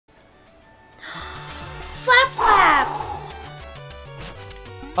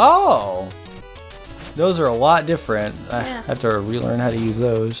Oh! Those are a lot different. Yeah. I have to relearn how to use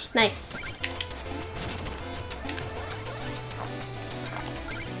those. Nice.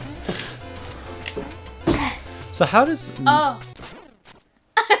 So how does... Oh.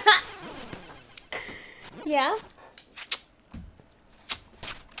 Yeah?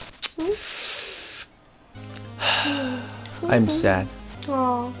 I'm sad.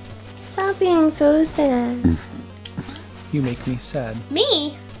 Oh. Stop being so sad. You make me sad.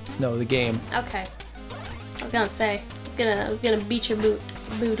 Me? No, the game. Okay. I was gonna say. I was gonna beat your booty.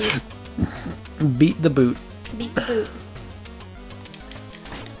 Beat the boot. Beat the boot.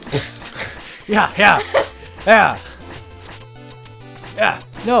 Yeah, yeah, yeah. Yeah,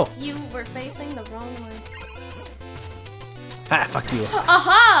 no. You were facing the wrong way. Ah, fuck you.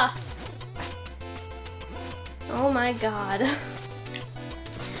 Aha! Oh my god.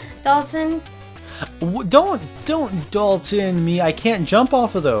 Dalton. Don't Dalton me. I can't jump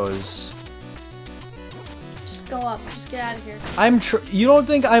off of those. Just go up. Just get out of here. You don't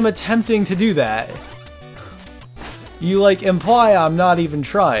think I'm attempting to do that? You like imply I'm not even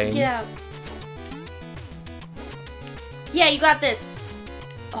trying. Get out. Yeah, you got this.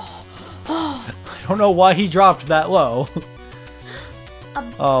 Oh. Oh. I don't know why he dropped that low.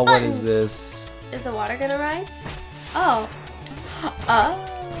 Oh, what is this? Is the water gonna rise? Oh.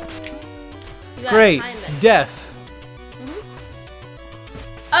 You gotta Great. time it. Death.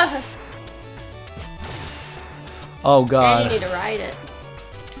 Oh god. And you need to ride it.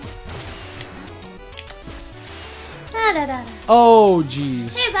 Da, da, da, da. Oh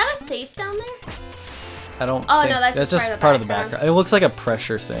jeez. Hey, is that a safe down there? I don't Oh, think no, that's just part of the background. It looks like a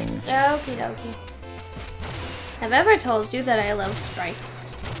pressure thing. Okie dokie. Have I ever told you that I love sprites?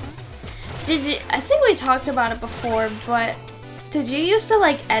 Did you? I think we talked about it before, but did you used to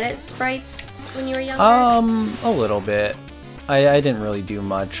like edit sprites when you were younger? A little bit. I didn't really do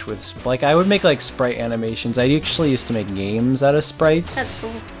much with like I would make like sprite animations. I actually used to make games out of sprites. That's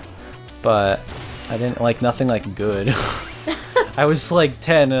cool. But I didn't like nothing like good. I was like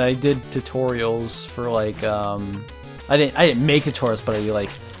 10 and I did tutorials for like I didn't make tutorials, but I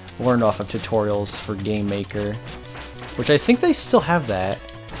like learned off of tutorials for Game Maker, which I think they still have that.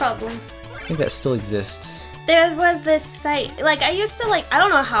 Probably. I think that still exists. There was this site, like I used to like, I don't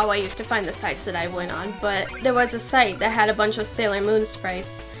know how I used to find the sites that I went on, but there was a site that had a bunch of Sailor Moon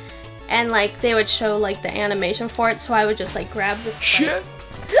sprites, and like they would show like the animation for it, so I would just like grab the sprites. Shit!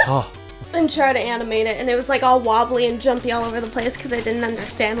 Oh. And try to animate it, and it was like all wobbly and jumpy all over the place because I didn't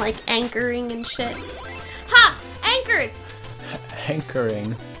understand like anchoring and shit. Ha! Anchors!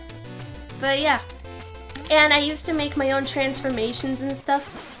 Anchoring. But yeah. And I used to make my own transformations and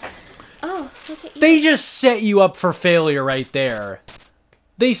stuff. Oh, look at you. They just set you up for failure right there.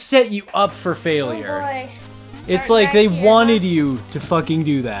 They set you up for failure. Oh boy. It's Starting like they back here, wanted you to fucking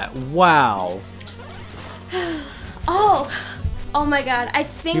do that. Wow. Oh! Oh my god, I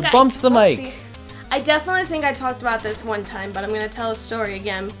think You bumped the mic. I definitely think I talked about this one time, but I'm gonna tell a story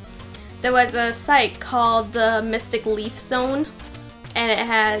again. There was a site called the Mystic Leaf Zone, and it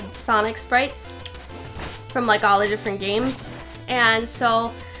had Sonic sprites from like all the different games. And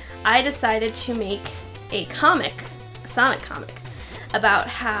so I decided to make a comic, a Sonic comic, about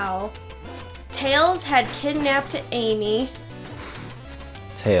how Tails had kidnapped Amy.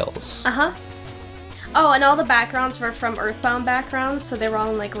 Tails. Uh-huh. Oh, and all the backgrounds were from Earthbound backgrounds, so they were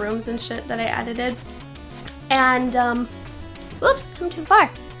all in like rooms and shit that I edited. And, whoops, I'm too far.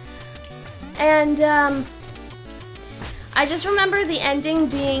 And, I just remember the ending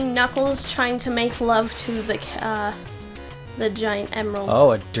being Knuckles trying to make love to the giant emerald.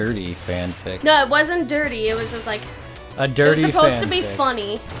 Oh, a dirty fanfic. No, it wasn't dirty, it was just like... A dirty fanfic. It was supposed to be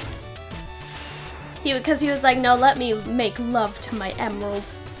funny. Because he was like, no, let me make love to my emerald.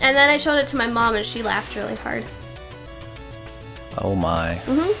 And then I showed it to my mom and she laughed really hard. Oh my.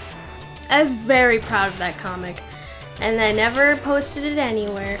 I was very proud of that comic. And I never posted it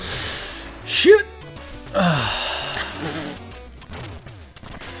anywhere. Shit!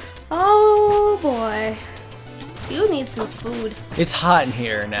 Oh boy. You need some food. It's hot in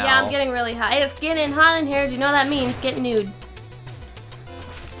here now. Yeah, I'm getting really hot. It's getting hot in here. Do you know what that means? Get nude.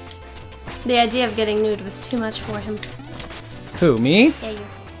 The idea of getting nude was too much for him. Who, me? Yeah, you.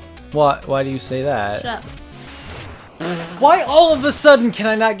 Why do you say that? Shut up. Why all of a sudden can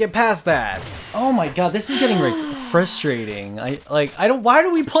I not get past that? Oh my god, this is getting frustrating. Why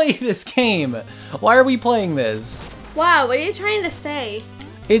do we play this game? Why are we playing this? Wow, what are you trying to say?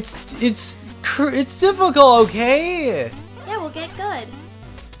 It's difficult, okay? Yeah, we'll get good.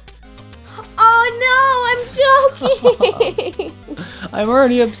 Oh no, I'm joking! I'm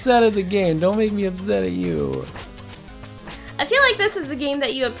already upset at the game. Don't make me upset at you. I feel like this is a game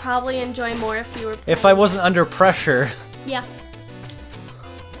that you would probably enjoy more if you were playing. If I wasn't under pressure. Yeah.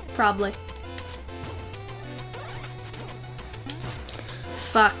 Probably.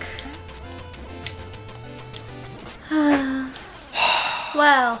 Fuck.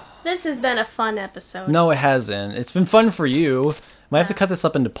 Well, this has been a fun episode. No, it hasn't. It's been fun for you. Might have to cut this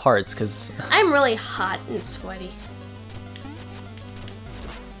up into parts, because... I'm really hot and sweaty.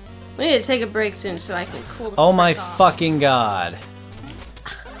 We need to take a break soon so I can cool the Oh my off. fucking god.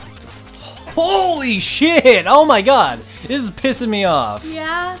 Holy shit! Oh my god! This is pissing me off.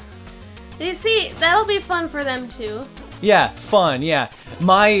 Yeah. You see, that'll be fun for them too. Yeah, fun, yeah. Oh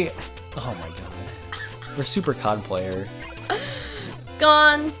my god. We're super COD player.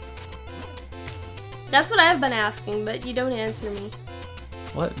 Gone. That's what I've been asking, but you don't answer me.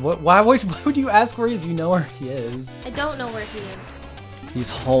 What? Why would you ask where he is? You know where he is. I don't know where he is. He's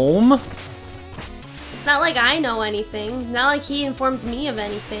home? It's not like I know anything. Not like he informs me of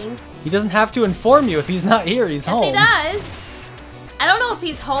anything. He doesn't have to inform you if he's not here. He's home. Yes, he does. I don't know if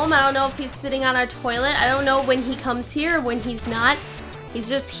he's home. I don't know if he's sitting on our toilet. I don't know when he comes here or when he's not. He's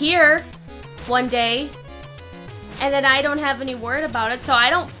just here one day. And then I don't have any word about it, so I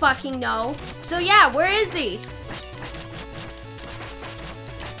don't fucking know. So yeah, where is he?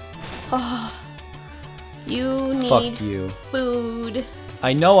 Oh, you need Fuck you. food.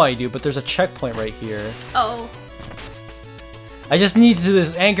 I know I do, but there's a checkpoint right here. Oh. I just need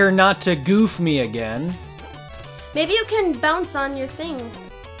this anchor not to goof me again. Maybe you can bounce on your thing.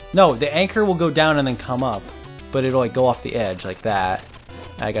 No, the anchor will go down and then come up, but it'll like go off the edge like that.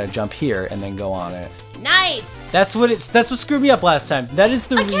 I gotta jump here and then go on it. Nice. That's what screwed me up last time. That is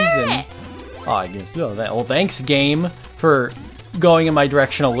the reason. Carrot. Oh, I guess that. Well, thanks, game, for going in my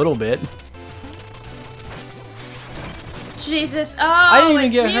direction a little bit. Jesus. Oh, I didn't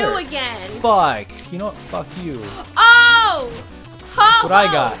even get it's you hurt. again. Fuck. You know what? Fuck you. Oh! Ho, What I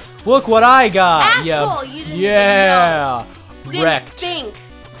ho. got. Look what I got. Asshole, you didn't yeah. You didn't Wrecked. think.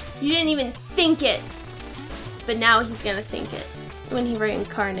 You didn't even think it. But now he's gonna think it when he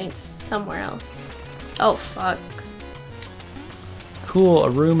reincarnates somewhere else. Oh, fuck. Cool. A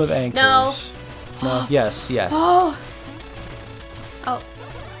room of anchors. No. No. Yes. Yes. Oh. Oh.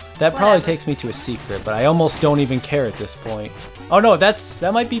 That probably Whatever. takes me to a secret, but I almost don't even care at this point. Oh no, that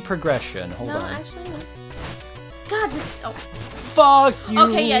might be progression. Hold No, on. actually, no. God, this. Oh. Fuck you.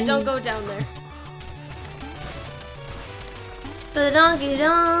 Okay, yeah, don't go down there. Ba-donkey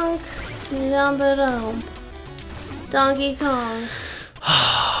donk. Ba-dum. Donkey Kong.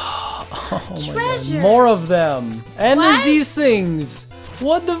 Oh my Treasure. God. More of them. And What? there's these things.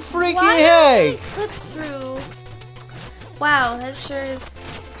 What the freaking Why heck? did I click through? Wow, that sure is.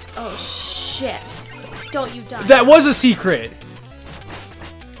 Oh shit! Don't you die? That was a secret.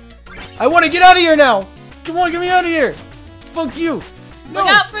 I want to get out of here now. Come on, get me out of here. Fuck you. No. Look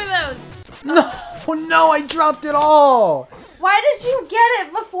out for those. No, no, I dropped it all. Why did you get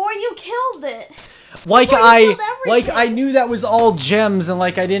it before you killed it? Like Before you killed everything. I knew that was all gems, and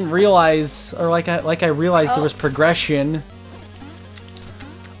like I didn't realize, or like I realized there was progression.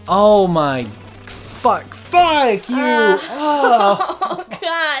 Oh my, fuck you! Oh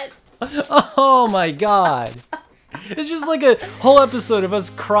god! Oh my god! It's just like a whole episode of us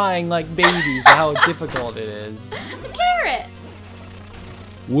crying like babies at how difficult it is. A carrot.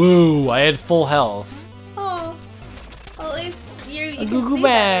 Woo! I had full health. Oh, well, at least you can Goo goo see wah,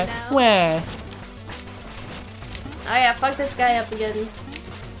 better now. wah. Oh yeah, fuck this guy up again.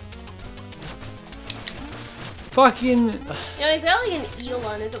 Fucking. You know, he's got like an eel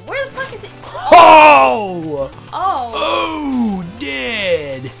on his. Where the fuck is it? Oh! Oh, Oh,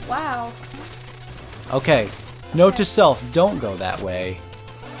 dead. wow. Okay. Note to self: don't go that way.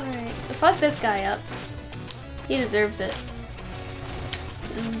 Alright, fuck this guy up. He deserves it.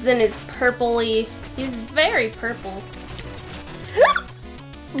 Then it's purpley. He's very purple.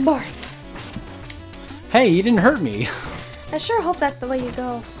 Barf. Hey, you didn't hurt me. I sure hope that's the way you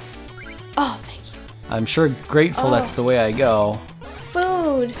go. Oh, thank you. I'm sure grateful Oh. that's the way I go.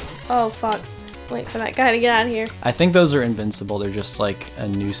 Food. Oh, fuck. Wait for that guy to get out of here. I think those are invincible. They're just like a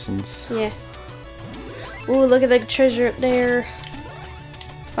nuisance. Yeah. Ooh, look at the treasure up there.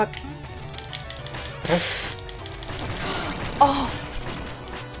 Fuck. Oh.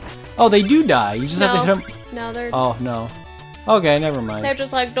 Oh, they do die. You just have to hit them. No, they're Oh, no. Okay, never mind. they're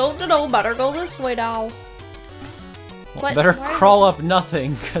just like, don't better go this way now. What? Better Why are crawl up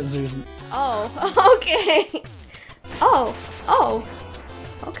nothing, because there's... Oh, okay. Oh.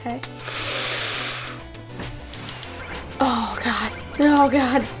 Okay. Oh god. Oh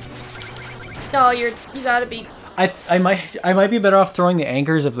god. Oh, you gotta be. I might be better off throwing the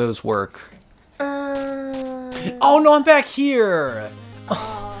anchors if those work. Oh no, I'm back here.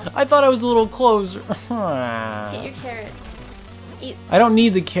 Oh. I thought I was a little closer. Eat your carrot. Eat. I don't need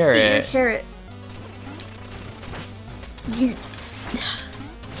the Eat carrot. your carrot. You need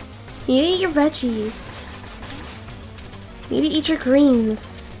to eat your veggies. You need to eat your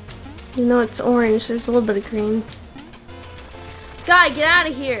greens. Even though it's orange, there's a little bit of green. Guy, get out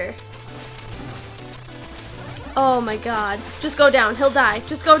of here. Oh my god. Just go down. He'll die.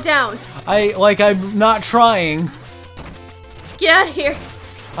 Just go down. I'm not trying. Get out of here.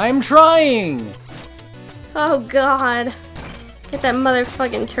 I'm trying. Oh god. Get that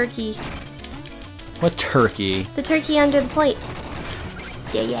motherfucking turkey. What turkey? The turkey under the plate.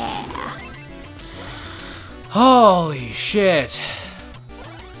 Yeah, yeah. Holy shit.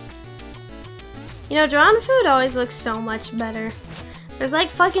 You know, drawn food always looks so much better. There's like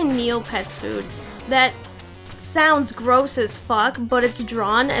fucking Neopets food that sounds gross as fuck, but it's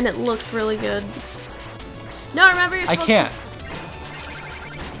drawn and it looks really good. No, remember you're supposed I can't.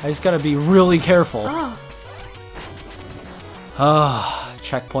 I just gotta be really careful. Oh. Ah,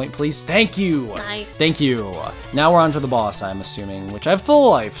 checkpoint, please. Thank you. Nice. Thank you. Now we're on to the boss, I'm assuming, which I have full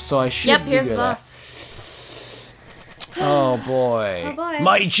life, so I should Yep, be here's good the at. boss. Oh boy. Oh boy.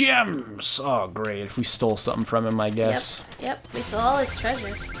 My gems! Oh great, if we stole something from him, I guess. Yep, we stole all his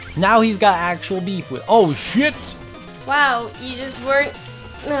treasure. Now he's got actual beef with— oh shit! Wow, you just weren't...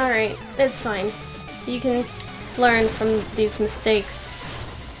 Alright, it's fine. You can learn from these mistakes.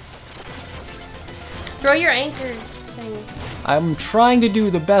 Throw your anchor things. I'm trying to do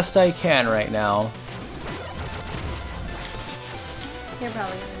the best I can right now. You're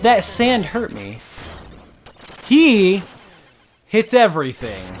probably gonna do That sand hurt me. He hits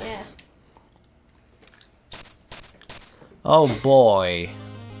everything. Yeah. Oh boy.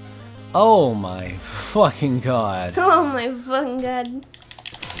 Oh my fucking god. Oh my fucking god.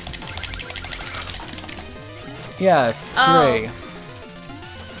 Yeah, Oh. great.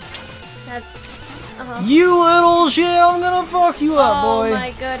 That's... You little shit, I'm gonna fuck you up, boy. Oh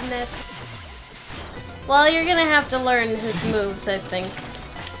my goodness. Well, you're gonna have to learn his moves, I think.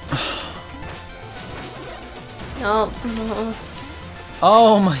 Oh.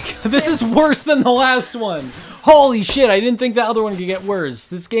 Oh my god, this is worse than the last one. Holy shit, I didn't think the other one could get worse.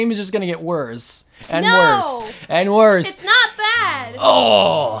 This game is just gonna get worse. And No! worse. And worse. It's not bad!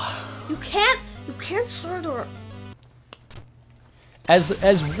 Oh! You can't sort of...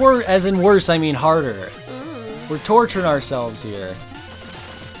 As in worse, I mean harder. We're torturing ourselves here.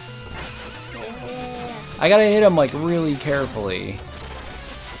 Yeah. I gotta hit him like really carefully.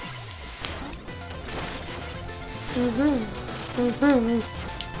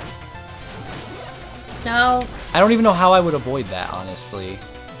 No. I don't even know how I would avoid that, honestly.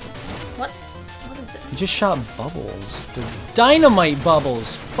 What is it? You just shot bubbles. The dynamite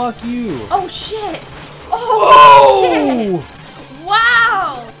bubbles. Fuck you. Oh shit! Oh shit!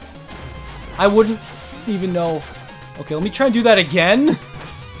 Wow! I wouldn't even know. Okay, let me try and do that again.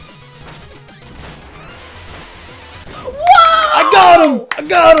 Whoa! I got him! I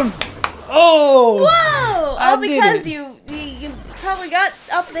got him! Oh! Whoa! I Oh, did because it. you probably got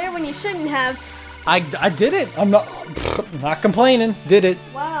up there when you shouldn't have. I did it. I'm not complaining. Did it.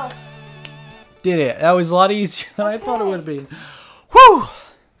 Wow. Did it. That was a lot easier than I thought it would be. Whew!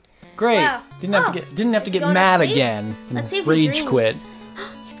 Great. Wow. Didn't have to get Going to mad sleep? again. And Let's see if he rage dreams. quit.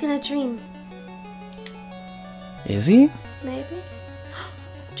 He's gonna dream. Is he? Maybe.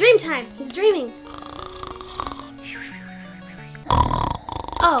 Dream time. He's dreaming.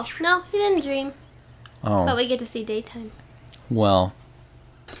 Oh no, he didn't dream. Oh. But we get to see daytime. Well,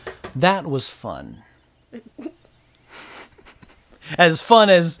 that was fun. As fun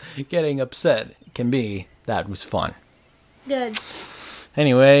as getting upset can be, that was fun. Good.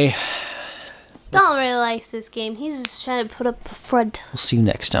 Anyway, Dalton really likes this game. He's just trying to put up a front. we'll see you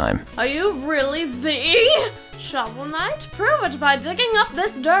next time. Are you really the Shovel Knight? Prove it by digging up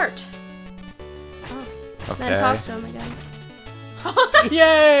this dirt. Oh. Then talk to him again.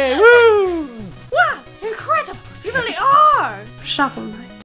 Yay! Woo! Wow! Incredible! You really are! Shovel Knight.